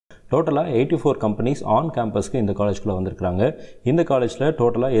டோட்டலாக 84 companies on கேம்பஸ்க்கு இந்த காலேஜ்குள்ளே வந்திருக்காங்க. இந்த காலேஜில்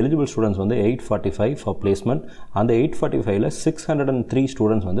டோட்டலாக எலிஜிபிள் ஸ்டூடெண்ட்ஸ் வந்து 845 ஃபார் பிளேஸ்மெண்ட். அந்த 845ல் 603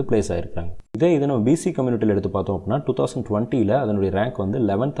 ஸ்டூடெண்ட்ஸ் வந்து பிளேஸ் ஆகிருக்காங்க. இது நம்ம பிசி கம்யூனிட்டியில் எடுத்து பார்த்தோம் அப்படின்னா 2020ல் அதனுடைய ரேங்க் வந்து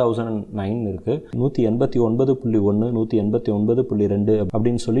 11,009 இருக்குது. 189.1 189.2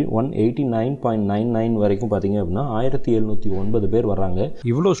 அப்படின்னு சொல்லி 189.99 வரைக்கும் பார்த்தீங்க அப்படின்னா 1709 பேர் வர்றாங்க.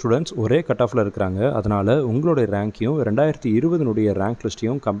 இவ்வளோ ஸ்டூடெண்ட்ஸ் ஒரே கட் ஆஃபில் இருக்கிறாங்க. அதனால் உங்களுடைய ரேங்க்கையும் 2020 ரேங்க்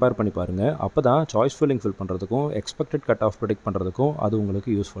லிஸ்ட்டையும் கம்பேர் பண்ணி பாருங்கள். அப்போ தான் சாய்ஸ் ஃபில்லிங் ஃபில் பண்ணுறதுக்கும் எக்ஸ்பெக்டட் கட் ஆஃப் ப்ரெடிக்ட் பண்ணுறதுக்கும் அது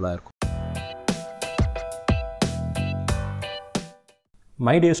உங்களுக்கு யூஸ்ஃபுல்லாக இருக்கும்.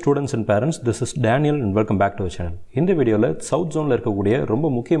 My dear students and parents, this is Daniel and welcome back to our channel. இந்த வீடியோவில் சவுத் ஜோனில் இருக்கக்கூடிய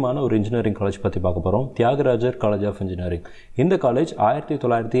ரொம்ப முக்கியமான ஒரு இன்ஜினியரிங் காலேஜ் பற்றி பார்க்க போகிறோம். Thyagarajar college of engineering. இந்த காலேஜ்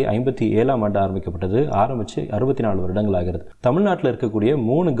 1957 ஆரம்பிக்கப்பட்டது. ஆரம்பித்து 64 வருடங்கள் ஆகிறது. தமிழ்நாட்டில் இருக்கக்கூடிய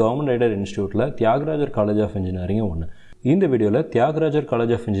 3 கவர்மெண்ட் எய்டட் இன்ஸ்டியூட்டில் தியாகராஜர் காலேஜ் ஆஃப் இன்ஜினியரிங்கும் ஒன்று. இந்த வீடியோவில் தியாகராஜர்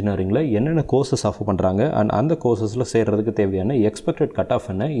காலேஜ் ஆஃப் இன்ஜினியரிங்கில் என்னென்ன கோர்சஸ் ஆஃபர் பண்ணுறாங்க அண்ட் அந்த கோர்சஸில் சேர்கிறதுக்கு தேவையான எக்ஸ்பெக்டட் கட் ஆஃப்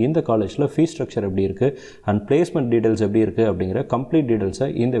என்ன, இந்த காலேஜில் ஃபீஸ் ஸ்ட்ரக்சர் எப்படி இருக்குது அண்ட் பிளேஸ்மெண்ட் டீடைல்ஸ் எப்படி இருக்குது அப்படிங்கிற கம்ப்ளீட் டீடைல்ஸை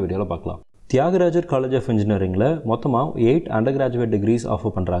இந்த வீடியோவில் பார்க்கலாம். தியாகராஜர் காலேஜ் ஆஃப் இன்ஜினியரிங்கில் மொத்தமாக 8 அண்டர் கிராஜுவேட் டிகிரிஸ்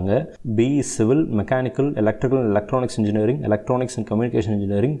ஆஃபர் பண்ணுறாங்க. BE civil, mechanical, electrical and electronics engineering, electronics and communication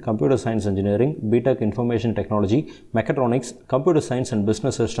engineering, computer science engineering, BTech information technology, mechatronics, computer science and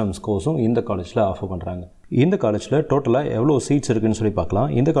business systems கோர்ஸும் இந்த காலேஜில் ஆஃபர் பண்ணுறாங்க. இந்த காலேஜில் டோட்டலாக எவ்வளோ சீட்ஸ் இருக்குன்னு சொல்லி பார்க்கலாம்.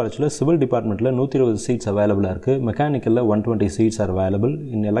 இந்த காலேஜில் சிவில் டிபார்ட்மெண்ட்டில் 120 சீட்ஸ் அவைலபிளாக இருக்குது. மெக்கானிக்கலில் 120 seeds are available.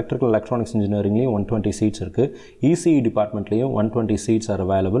 Electrical electronics இன்ஜினியரிங்லேயும் 120 seeds இருக்குது. ECE டிபார்ட்மெண்ட்லேயும் 120 seeds are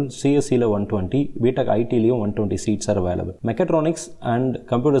available. சிஎஸ்சியில் 120, Btech ITலையும் 120 seeds are available. Mechatronics and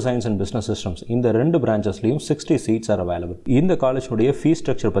computer science and business systems இந்த 2 பிரான்ச்சஸ்லையும் 60 சீட்ஸ் ஆர் அவைலபிள். இந்த காலேஜுடைய ஃபீஸ்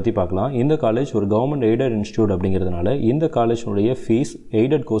ஸ்ட்ரக்சர் பற்றி பார்க்கலாம். இந்த காலேஜ் ஒரு கவர்மெண்ட் எய்டட் இன்ஸ்டியூட் அப்படிங்கிறதுனால இந்த காலேஜுடைய ஃபீஸ்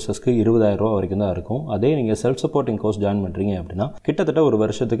எய்டட் கோர்சஸ்க்கு 20,000 ரூபா வரைக்கும் தான் இருக்கும். அதே நீங்கள் செல்ஃப் சப்போர்ட்டிங் கோர்ஸ் ஜாயின் பண்ணுறீங்க அப்படின்னா கிட்டத்தட்ட ஒரு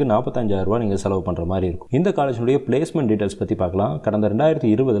வருஷத்துக்கு 45,000 ரூபா நீங்கள் செலவு பண்ணுற மாதிரி இருக்கும். இந்த காலேஜுடைய பிளேஸ்மெண்ட் டீடைல்ஸ் பற்றி பார்க்கலாம். கடந்த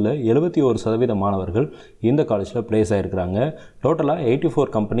 2020ல் 71% மாணவர்கள் இந்த காலேஜில் பிளேஸ் ஆகிருக்கிறாங்க. டோட்டலாக 84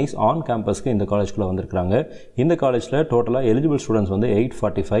 கம்பெனிஸ் ஆன் கேம்பஸ்க்கு இந்த காலேஜ்குள்ளே வந்திருக்காங்க. இந்த காலேஜில் டோட்டலாக எலிஜிபிள் ஸ்டூடெண்ட்ஸ் வந்து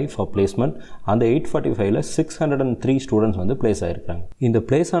 845 ஃபார் பிளேஸ்மெண்ட். அந்த 845ல் 603 ஸ்டூடெண்ட்ஸ் வந்து பிளேஸ் ஆகிருக்காங்க. இந்த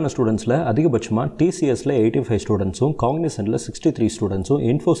பிளேஸ் ஆன ஸ்டூடெண்ட்ஸில் அதிகபட்சமாக டிசிஎஸில் 85 ஸ்டூடெண்ட்ஸும், காக்னிசன்ட்டில் 63 ஸ்டூடெண்ட்ஸும்,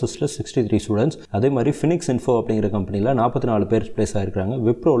 இன்ஃபோசிஸில் 63 ஸ்டூடெண்ட்ஸ், அதே மாதிரி ஃபினிக்ஸ் இன்ஃபோ அப்படிங்கிற கம்பெனியில் 44 பேர் பிளேஸ் ஆகிருக்காங்க.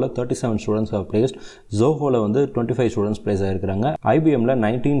 விப்ரோவில் 37 ஸ்டூடெண்ட்ஸ் ஆஃப் பிளேஸ்ட், ஜோஹோவில் வந்து 25 students place ஆகிருக்காங்க. ஐபிஎம்மில்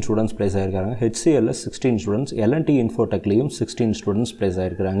 19 students place ஆகிருக்காங்க. ஹெச்சிஎல்ல 16 students, L&T இன்ஃபோடெக்லையும் 16 students place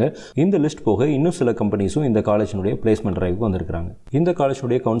ஆகிருக்காங்க. இந்த லிஸ்ட் போக இன்னும் சில கம்பெனிஸும் இந்த காலேஜினுடைய பிளேஸ்மெண்ட் டிரைவுக்கு வந்திருக்காங்க. இந்த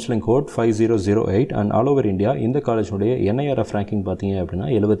காலேஜுடைய counselling code 5008 and all over India. இந்த காலேஜுடைய NIRF ரேங்கிங் பார்த்தீங்க அப்படின்னா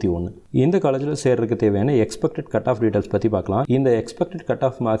 71. இந்த காலேஜில் சேர்றதுக்கு தேவையான எக்ஸ்பெக்டட் கட் ஆஃப் டீடைல்ஸ் பற்றி பார்க்கலாம். இந்த எக்ஸ்பெக்டட் கட்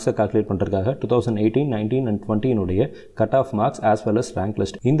ஆஃப் மார்க்ஸை கால்குலேட் பண்ணுறதுக்காக 2018, 19 and 20 cut off marks as well as rank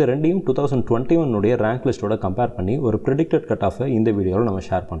list இந்த ரெண்டையும் 2021 ரேங்க் லிஸ்ட்டோட கம்பேர் பண்ணி ஒரு ப்ரெடிக்டட் கட் ஆஃபை இந்த வீடியோவில் நம்ம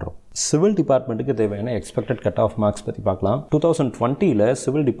ஷேர் பண்ணுறோம். சிவில் டிபார்ட்மெண்ட்டுக்கு தேவையான எக்ஸ்பெக்டட் கட் ஆஃப் மார்க்ஸ் பற்றி பார்க்கலாம். 2020ல்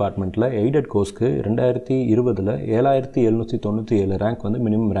சிவில் டிபார்ட்மெண்ட்டில் எய்டட் கோர்ஸ்க்கு 2020ல் 7797 ரேங்க் வந்து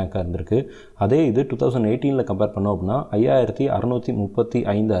மினிமம் ரேங்காக இருந்திருக்கு. அதே இது 2018ல் கம்பேர் பண்ணோம் அப்படின்னா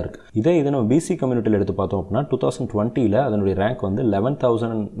 5635 இருக்குது. இதே இது நம்ம பிசி கம்யூனிட்டியில் எடுத்து பார்த்தோம் அப்படின்னா 2020ல் அதனுடைய ரேங்க் வந்து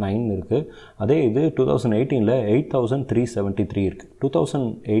 11,009 இருக்குது. அதே இது 2018ல் 8,373 இருக்குது.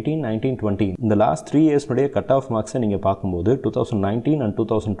 2018, 19, 20 இந்த லாஸ்ட் 3 இயர்ஸ்னுடைய கட் ஆஃப் மார்க்ஸை நீங்கள் பார்க்கும்போது 2019 அண்ட்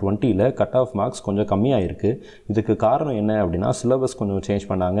 2020ல் கட் ஆஃப் மார்க்ஸ் கொஞ்சம் கம்மியாக இருக்குது. இதுக்கு காரணம் என்ன அப்படின்னா சிலபஸ் கொஞ்சம் சேஞ்ச்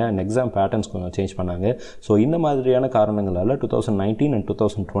பண்ணாங்க அண்ட் எக்ஸாம் பேட்டர்ன்ஸ் கொஞ்சம் சேஞ்ச் பண்ணாங்க. ஸோ இந்த மாதிரியான காரணங்களால் 2019 அண்ட்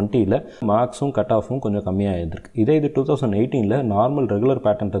 2020ல் மார்க்ஸும் கட் ஆஃபும் கொஞ்சம் கம்மியாக இருந்திருக்கு. இதே இது 2018ல் நார்மல் ரெகுலர்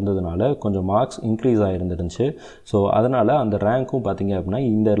பேட்டர்ன் இருந்ததுனால கொஞ்சம் மார்க்ஸ் இன்க்ரீஸ் ஆகிருந்துருந்துச்சு. ஸோ அதனால் அந்த ரேங்க்கும் பார்த்தீங்க அப்படின்னா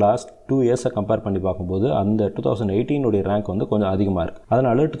இந்த லாஸ்ட் 2 இயர்ஸை கம்பேர் பண்ணி பார்க்கும்போது அந்த 2018 ரேங்க் வந்து கொஞ்சம் அதிகமாக இருக்குது.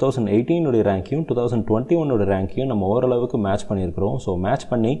 அதனால் 2018 ரேங்க்கையும் 2021 ரேங்க்கையும் நம்ம ஓரளவுக்கு மேட்ச் பண்ணியிருக்கிறோம். ஸோ மேட்ச்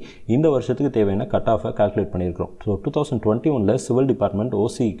பண்ணி இந்த வருஷத்துக்கு தேவையான கட் ஆஃபை கால்குலேட் பண்ணியிருக்கிறோம். ஸோ 2021ல் சிவில் டிபார்ட்மெண்ட்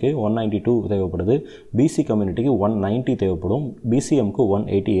ஓசிக்கு 192 தேவைப்படுது, பிசி கம்யூனிட்டிக்கு 190 தேவைப்படும், பிசிஎம்க்கு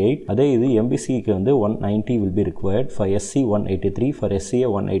 188, அதே இது எம்பிசிக்கு வந்து 190 will be required, for SC 183, for SCA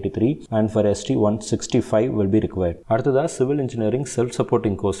 183 and for ST 165 will be required. அடுத்ததாக சிவில் இன்ஜினியரிங் செல்ஃப்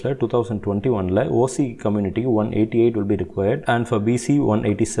சப்போர்ட்டிங் கோர்ஸில் 2021ல் OC community 188 will be required, and for BC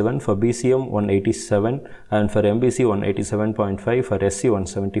 187, for BCM 187, and for MBC 187.5, for SC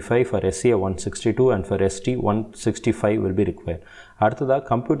 175, for SCA 162, and for ST 165 will be required. அடுத்ததாக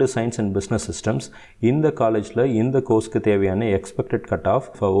computer science and business systems. இந்த காலேஜில் இந்த கோர்ஸ்க்கு தேவையான expected cut off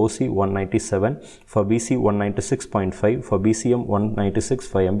for OC 197, for PC 196.5, for BCM 196,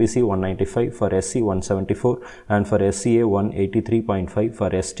 for MBC 195, for SC 174 and for SCA 183.5, for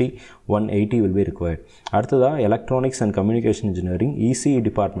ST 180 will be required. அடுத்ததாக electronics and communication engineering ECE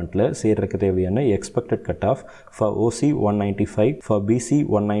டிபார்ட்மெண்ட்டில் சேர்றதுக்கு தேவையான expected cut off for OC 195, for PC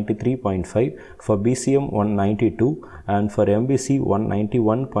 193.5, for BCM 192 and for MBC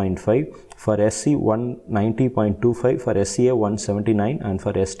 191.5, for SC 190.25, for SCA 179 and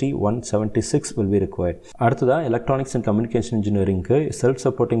for ST 176 will be required. அடுத்ததாக electronics and communication இன்ஜினியரிங்க்கு self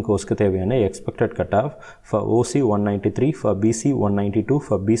supporting கோர்ஸ்க்கு தேவையான expected cut off for OC 193, for BC 192,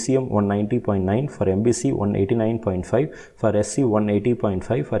 for BCM 190.9, for MBC 189.5, for SC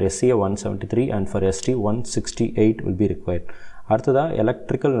 180.5, for SCA 173 and for ST 168 will be required. அடுத்ததாக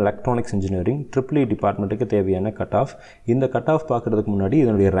electrical electronics engineering triple டிபார்ட்மெண்ட்டுக்கு தேவையான cut off. இந்த cut off பார்க்குறதுக்கு முன்னாடி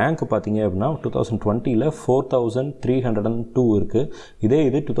இதனுடைய rank பார்த்தீங்க அப்படின்னா 2020 4302 இருக்குது. இதே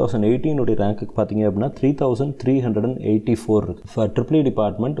இது 2018 ரேங்க்கு பார்த்தீங்க அப்படின்னா 3384 இருக்குது. For triple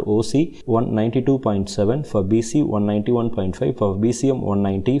department OC 192.7, for PC 191.5, for BCM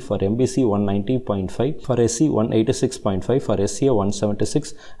 190, for MBC 190.5, for SC 186.5, for SCA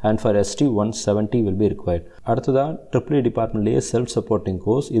 176 and for ST 170 will be required. அடுத்ததாக ட்ரிபிள் டிபார்ட்மெண்ட்லேயே செல்ஃப் சப்போர்ட்டிங்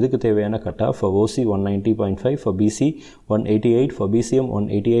கோர்ஸ். இதுக்கு தேவையான cut off for OC 190.5, for PC 188, for BCM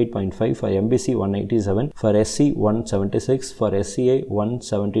 188.5, for MBC 187, for SC 176, for SCA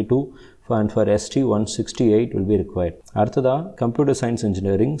 172 and for ST 168 will be required. அடுத்ததாக computer science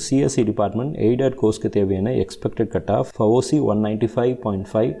engineering CSC department aided கோர்ஸ்க்கு தேவையான expected cut off for OC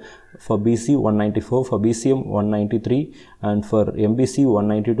 195.5, for BC 194, for BCM 193 and for MBC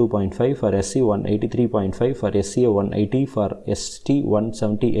 192.5, for SC 183.5, for SCA 180, for ST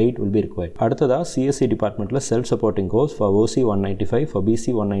 178 will be required. அடுத்ததாக CSE டிபார்ட்மெண்ட்டில் self supporting course for OC 195, for BC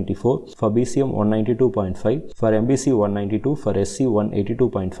 194, for BCM 192.5, for MBC 192, for SC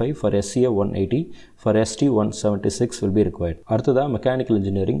 182.5, for SCA 180, for ST 176 will be required. அடுத்ததாக mechanical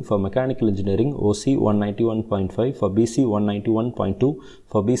engineering. For mechanical engineering OC 191.5, for BC 191.2,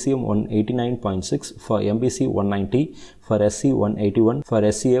 for BCM 189.6, for MBC 190, for SC 181, for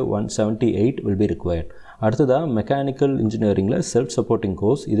SCA 178 will be required. அடுத்ததாக mechanical இன்ஜினியரிங்கில் self supporting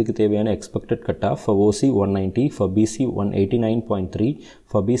course. இதுக்கு தேவையான expected cut off for OC 190, for PC 189.3,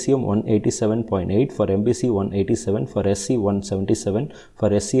 for BCM 187.8, for MBC 187, for SC 177,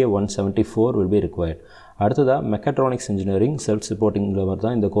 for SCA 174 will be required. அடுத்ததாக mechatronics engineering self சப்போர்ட்டிங்கில்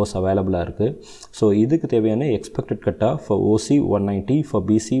தான் இந்த course அவைலபிளாக இருக்குது. So இதுக்கு தேவையான expected cut off for OC 190, for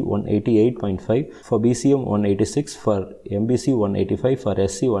PC 188.5, for BCM 186, for MBC 185, for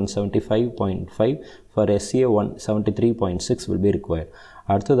SC 175.5, for SCA 173.6 will be required.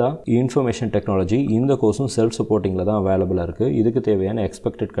 அடுத்ததாக information technology. இந்த கோர்ஸும் self சப்போர்ட்டிங்கில் தான் அவைலபிளாக இருக்குது. இதுக்கு தேவையான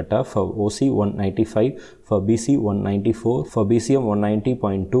expected cut off for OC 195, for PC 194, for BCM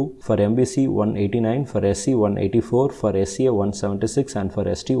 190.2, for MBC 189, for SC 184, for SCA 176 and for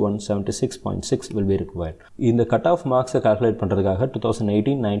ST 176.6 will be required. இந்த cut off மார்க்ஸை calculate பண்ணுறதுக்காக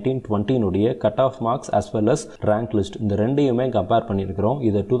 2018, 19, 20 cut off marks as well as rank list இந்த ரெண்டையுமே compare பண்ணியிருக்கிறோம்.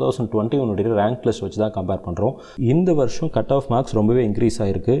 இதை 2021 rank list வச்சு தான் compare பண்ணுறோம். இந்த வருஷம் கட் ஆஃப் மார்க்ஸ் ரொம்பவே இன்க்ரீஸ்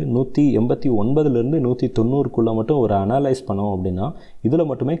ஆயிருக்கு. 189லேருந்து 190க்குள்ளே மட்டும் ஒரு அனலைஸ் பண்ணோம் அப்படின்னா இதில்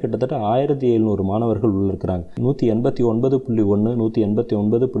மட்டுமே கிட்டத்தட்ட 1700 மாணவர்கள் உள்ள இருக்கிறாங்க. 189.1,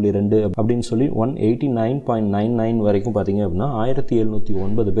 189.2 அப்படின்னு சொல்லி 189.99 வரைக்கும் பார்த்தீங்க அப்படின்னா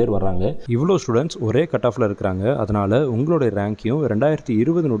 1709 பேர் வர்றாங்க. இவ்வளோ ஸ்டூடெண்ட்ஸ் ஒரே கட் ஆஃபில் இருக்கிறாங்க. அதனால் உங்களுடைய ரேங்கையும்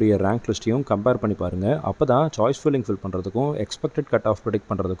 2020 ரேங்க் லிஸ்ட்டையும் கம்பேர் பண்ணி பாருங்கள். அப்போ தான் சாய்ஸ் ஃபில் பண்ணுறதுக்கும் எக்ஸ்பெக்டட் கட் ஆஃப் ப்ரெடிக்ட்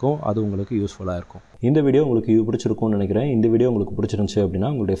பண்ணுறதுக்கும் அது உங்களுக்கு யூஸ்ஃபுல்லாக இருக்கும். இந்த வீடியோ உங்களுக்கு பிடிச்சிருக்கும்னு நினைக்கிறேன். இந்த வீடியோ உங்களுக்கு பிடிச்சிருந்துச்சு அப்படின்னா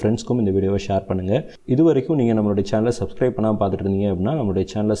உங்களுடைய ஃப்ரெண்ட்ஸ்க்கும் இந்த வீடியோவை ஷேர் பண்ணுங்கள். இது வரைக்கும் நீங்கள் நம்மளுடைய சேனலை சப்ஸ்கிரைப் பண்ணாமல் பார்த்துட்டு இருந்தீங்க அப்படின்னா நம்மளுடைய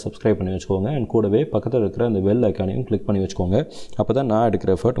சேனலை சப்ஸ்கிரைப் பண்ணி வச்சுக்கோங்க. அண்ட் கூடவே பக்கத்தில் இருக்கிற அந்த பெல் ஐக்கானையும் கிளிக் பண்ணி வச்சுக்கோங்க. அப்போ தான் நான்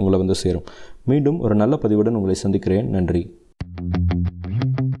எடுக்கிற எஃபர்ட் உங்களை வந்து சேரும். மீண்டும் ஒரு நல்ல பதிவுடன் உங்களை சந்திக்கிறேன். நன்றி.